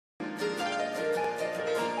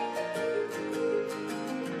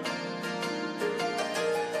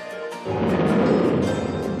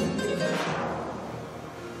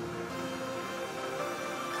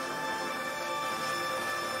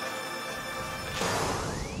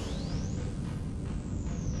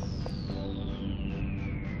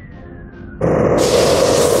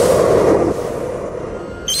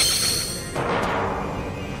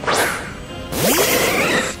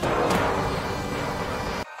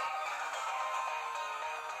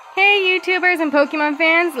YouTubers and Pokemon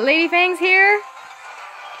fans, LadyFangz here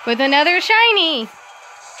with another shiny.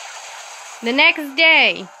 The next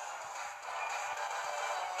day.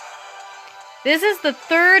 This is the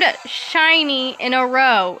third shiny in a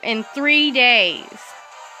row in 3 days.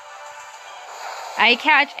 I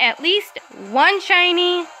catch at least one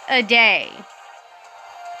shiny a day.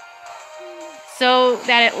 So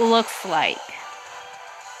that it looks like.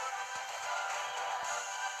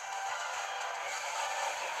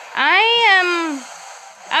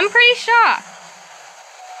 I'm pretty shocked.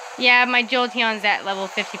 Yeah, my Jolteon's at level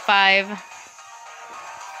 55.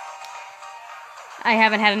 I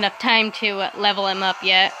haven't had enough time to level him up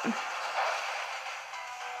yet.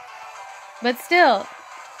 But still,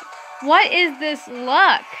 what is this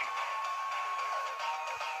luck?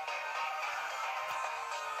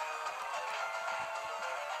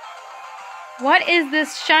 What is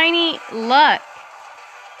this shiny luck?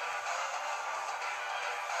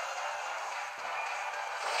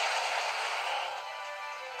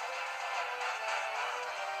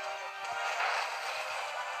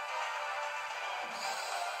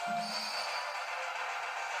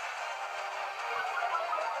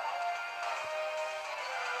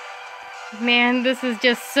 Man, this is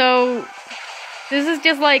just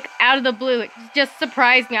like out of the blue. It just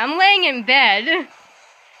surprised me. I'm laying in bed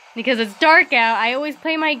because it's dark out. I always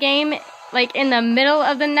play my game like in the middle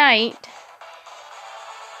of the night.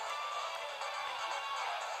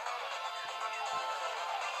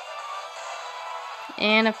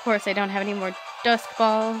 And of course I don't have any more dusk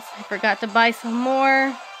balls. I forgot to buy some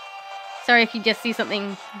more. Sorry if you just see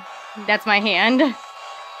something. That's my hand.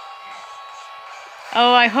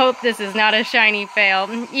 Oh, I hope this is not a shiny fail.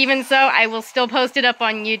 Even so, I will still post it up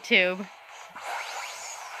on YouTube.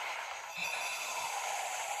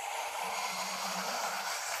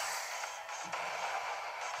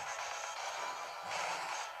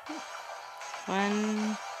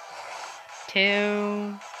 One,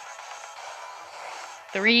 2,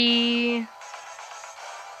 3.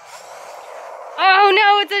 Oh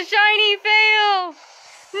no, it's a shiny fail!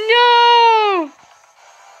 No!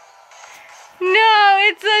 No,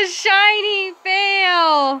 it's a shiny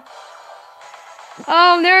fail!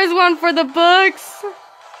 Oh, there's one for the books.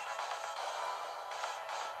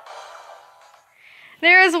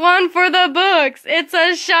 There's one for the books. It's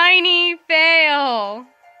a shiny fail.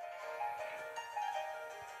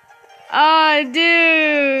 Oh,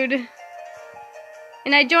 dude.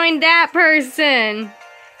 And I joined that person.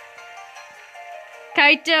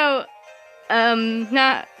 Kaito,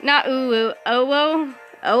 not uwu,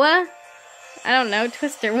 Owa? I don't know,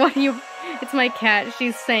 Twister, what do you... It's my cat,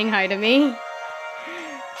 she's saying hi to me.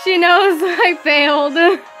 She knows I failed.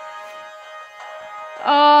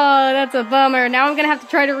 Oh, that's a bummer. Now I'm gonna have to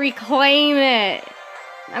try to reclaim it.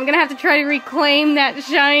 I'm gonna have to try to reclaim that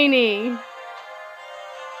shiny.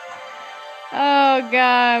 Oh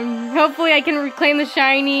god. Hopefully I can reclaim the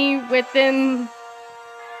shiny within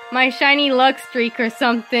my shiny luck streak or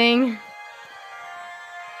something.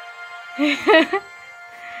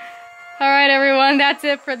 Alright everyone, that's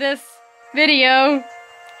it for this video.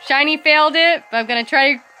 Shiny failed it, but I'm gonna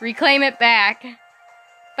try to reclaim it back.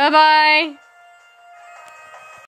 Bye bye!